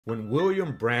When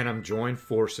William Branham joined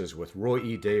forces with Roy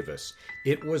E. Davis,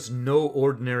 it was no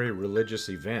ordinary religious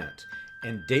event,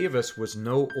 and Davis was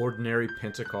no ordinary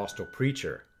Pentecostal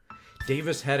preacher.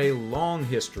 Davis had a long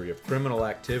history of criminal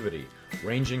activity,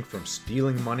 ranging from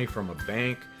stealing money from a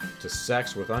bank to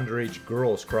sex with underage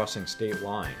girls crossing state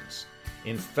lines.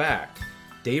 In fact,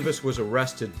 Davis was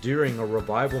arrested during a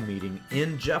revival meeting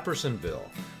in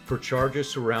Jeffersonville for charges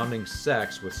surrounding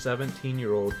sex with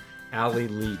 17-year-old Allie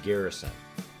Lee Garrison.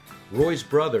 Roy's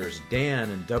brothers, Dan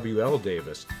and W.L.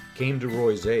 Davis, came to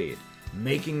Roy's aid,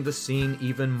 making the scene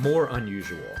even more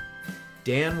unusual.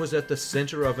 Dan was at the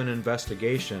center of an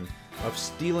investigation of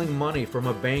stealing money from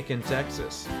a bank in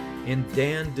Texas, and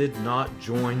Dan did not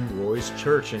join Roy's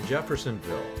church in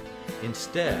Jeffersonville.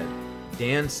 Instead,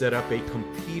 Dan set up a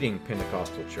competing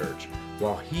Pentecostal church,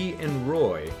 while he and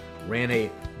Roy ran a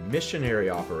missionary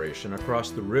operation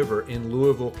across the river in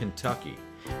Louisville, Kentucky,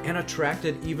 and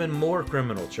attracted even more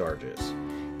criminal charges.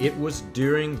 It was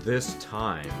during this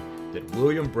time that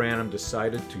William Branham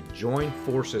decided to join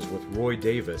forces with Roy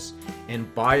Davis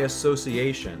and, by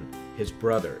association, his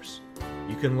brothers.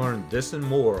 You can learn this and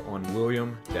more on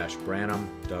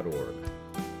william-branham.org.